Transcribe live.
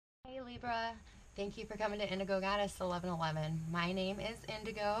Libra. Thank you for coming to Indigo Goddess 1111. My name is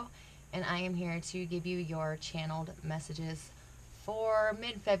Indigo, and I am here to give you your channeled messages for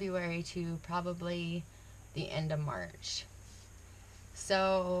mid-February to probably the end of March.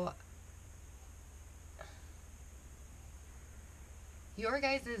 So, your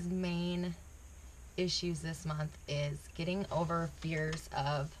guys' main issues this month is getting over fears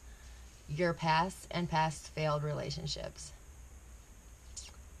of your past and past failed relationships.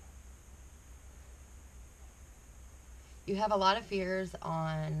 You have a lot of fears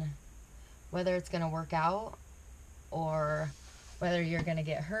on whether it's going to work out, or whether you're going to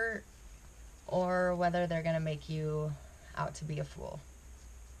get hurt, or whether they're going to make you out to be a fool.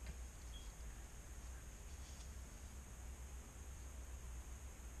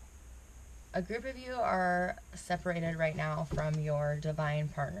 A group of you are separated right now from your divine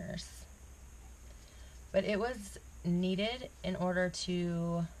partners. But it was needed in order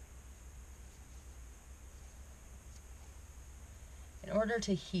to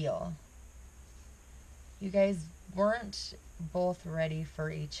heal. You guys weren't both ready for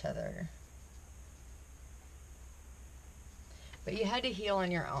each other. But you had to heal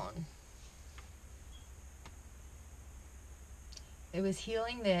on your own. It was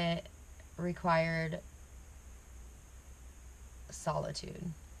healing that required solitude.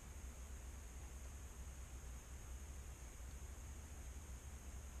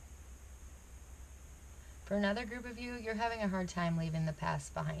 For another group of you, you're having a hard time leaving the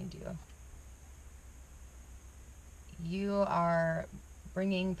past behind you. You are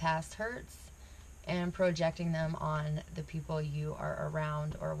bringing past hurts and projecting them on the people you are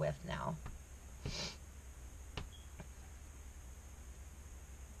around or with now.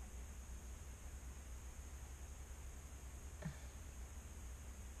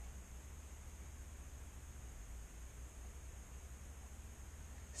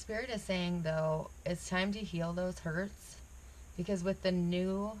 Spirit is saying, though, it's time to heal those hurts, because with the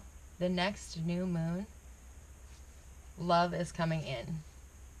next new moon, love is coming in.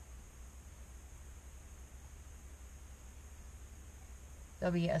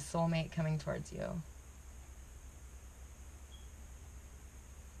 There'll be a soulmate coming towards you.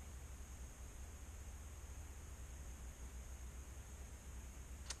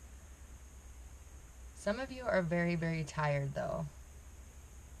 Some of you are very, very tired, though.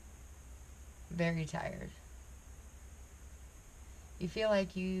 Very tired. You feel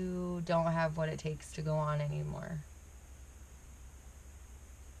like you don't have what it takes to go on anymore.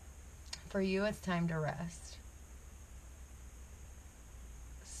 For you, it's time to rest.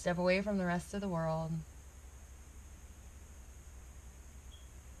 Step away from the rest of the world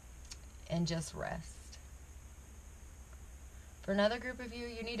and just rest. For another group of you,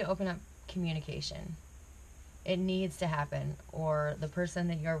 you need to open up communication. It needs to happen, or the person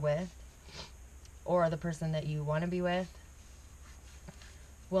that you're with, or the person that you want to be with,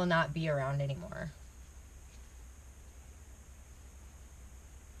 will not be around anymore.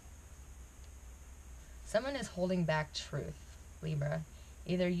 Someone is holding back truth, Libra.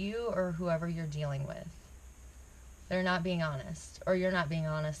 Either you or whoever you're dealing with. They're not being honest, or you're not being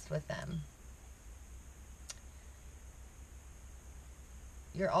honest with them.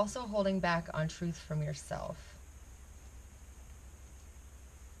 You're also holding back on truth from yourself.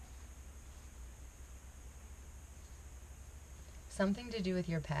 Something to do with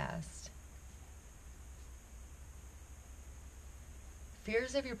your past.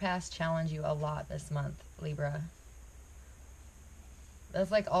 Fears of your past challenge you a lot this month, Libra.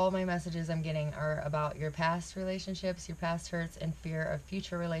 That's like all my messages I'm getting are about your past relationships, your past hurts, and fear of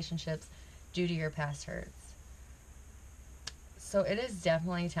future relationships due to your past hurts. So it is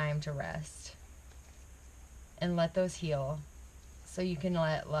definitely time to rest and let those heal so you can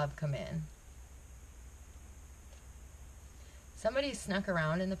let love come in. Somebody snuck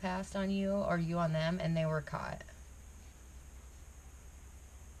around in the past on you, or you on them, and they were caught.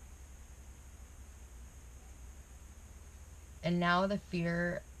 And now the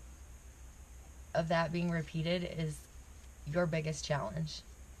fear of that being repeated is your biggest challenge.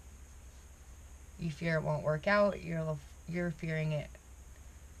 You fear it won't work out. You're fearing it.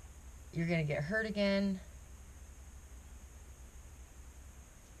 You're going to get hurt again.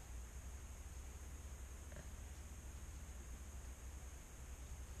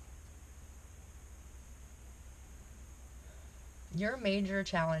 Your major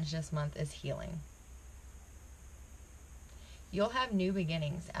challenge this month is healing. You'll have new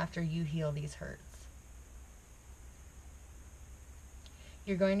beginnings after you heal these hurts.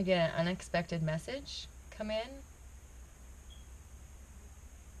 You're going to get an unexpected message come in.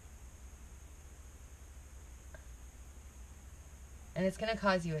 And it's going to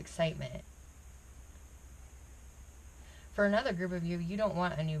cause you excitement. For another group of you, you don't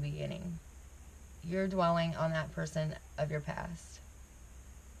want a new beginning. You're dwelling on that person of your past.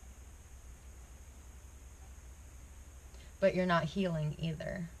 But you're not healing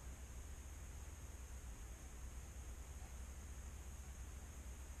either.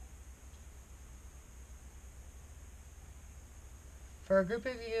 For a group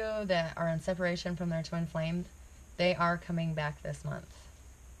of you that are in separation from their twin flame, they are coming back this month,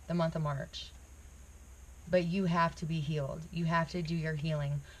 the month of March. But you have to be healed. You have to do your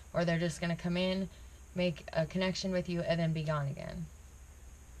healing, or they're just going to come in, make a connection with you, and then be gone again.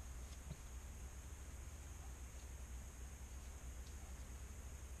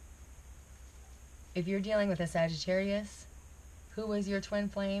 If you're dealing with a Sagittarius, who was your twin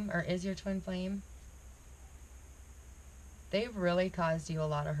flame, or is your twin flame, they've really caused you a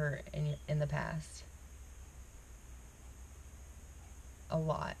lot of hurt in the past. A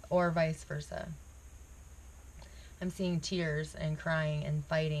lot. Or vice versa. I'm seeing tears and crying and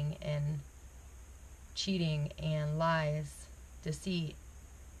fighting and cheating and lies, deceit,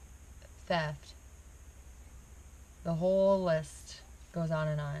 theft. The whole list goes on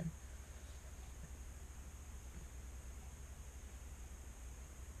and on.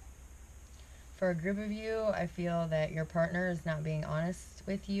 For a group of you, I feel that your partner is not being honest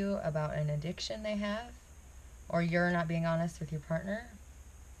with you about an addiction they have, or you're not being honest with your partner.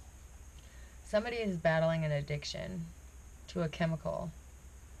 Somebody is battling an addiction to a chemical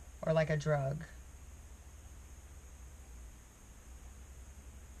or like a drug.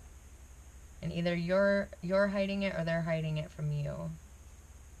 And either you're hiding it or they're hiding it from you.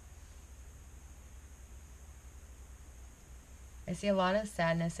 I see a lot of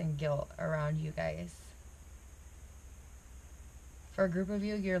sadness and guilt around you guys. For a group of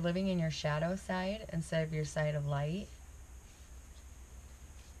you, you're living in your shadow side instead of your side of light.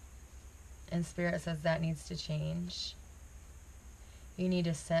 And Spirit says that needs to change. You need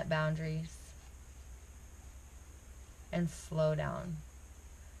to set boundaries and slow down.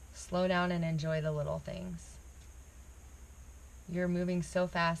 Slow down and enjoy the little things. You're moving so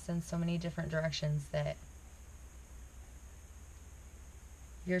fast in so many different directions that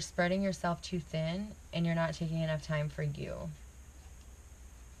you're spreading yourself too thin and you're not taking enough time for you.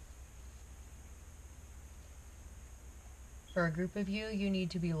 For a group of you, you need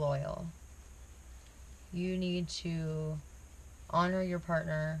to be loyal. You need to honor your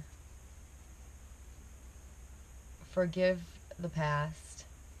partner, forgive the past,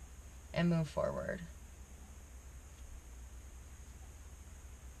 and move forward.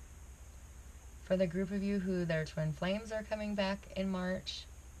 For the group of you who their twin flames are coming back in March,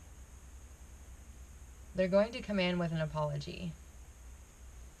 they're going to come in with an apology.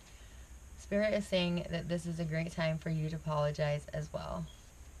 Spirit is saying that this is a great time for you to apologize as well,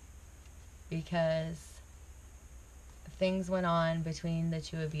 because things went on between the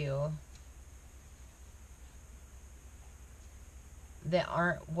two of you that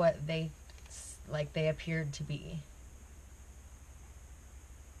aren't what they appeared to be.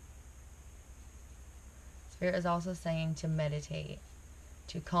 Spirit is also saying to meditate,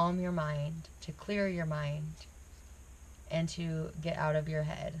 to calm your mind, to clear your mind, and to get out of your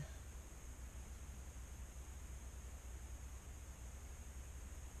head.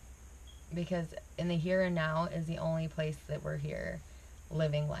 Because in the here and now is the only place that we're here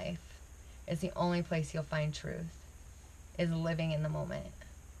living life. It's the only place you'll find truth, is living in the moment.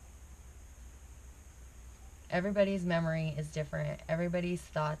 Everybody's memory is different. Everybody's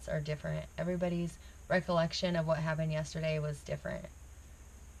thoughts are different. Everybody's recollection of what happened yesterday was different.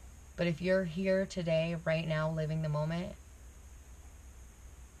 But if you're here today, right now, living the moment,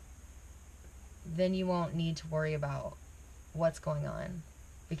 then you won't need to worry about what's going on,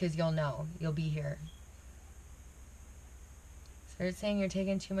 because you'll know. You'll be here. Spirit's saying you're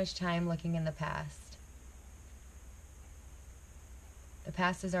taking too much time looking in the past. The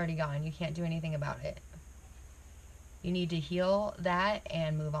past is already gone. You can't do anything about it. You need to heal that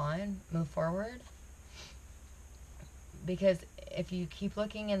and move on, move forward. Because if you keep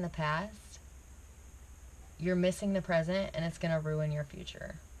looking in the past, you're missing the present and it's going to ruin your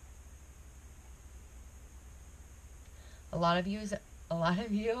future. A lot of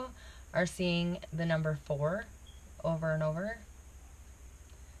you are seeing the number 4 over and over.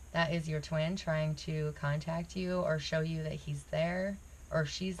 That is your twin trying to contact you or show you that he's there or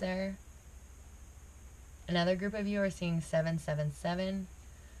she's there. Another group of you are seeing 777.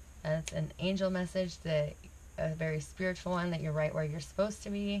 That's an angel message, that a very spiritual one, that you're right where you're supposed to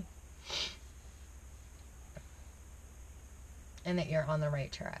be, and that you're on the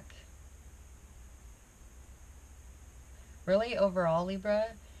right track. Really, overall, Libra,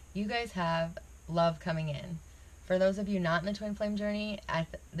 you guys have love coming in. For those of you not in the twin flame journey, at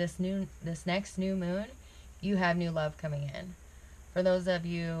this next new moon, you have new love coming in. For those of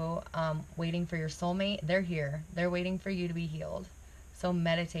you waiting for your soulmate, they're here. They're waiting for you to be healed. So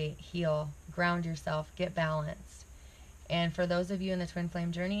meditate, heal, ground yourself, get balanced. And for those of you in the twin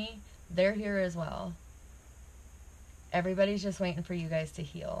flame journey, they're here as well. Everybody's just waiting for you guys to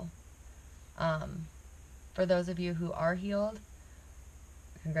heal. For those of you who are healed,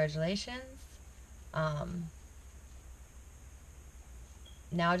 congratulations.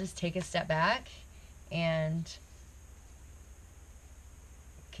 Now just take a step back and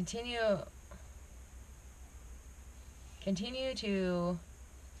continue to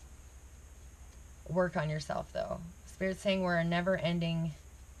work on yourself, though. Spirit's saying we're a never-ending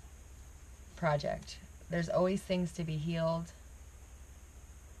project. There's always things to be healed.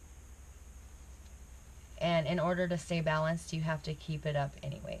 And in order to stay balanced, you have to keep it up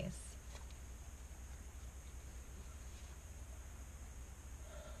anyways.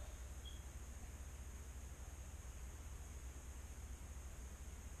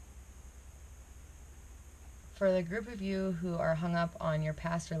 For the group of you who are hung up on your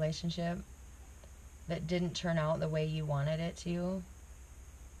past relationship that didn't turn out the way you wanted it to,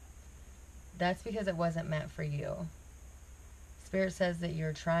 that's because it wasn't meant for you. Spirit says that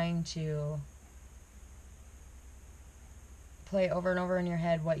you're trying to play over and over in your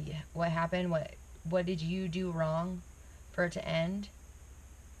head what happened, what did you do wrong for it to end.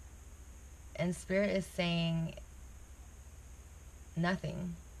 And Spirit is saying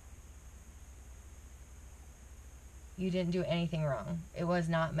nothing. You didn't do anything wrong. It was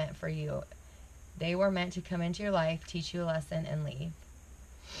not meant for you. They were meant to come into your life, teach you a lesson, and leave.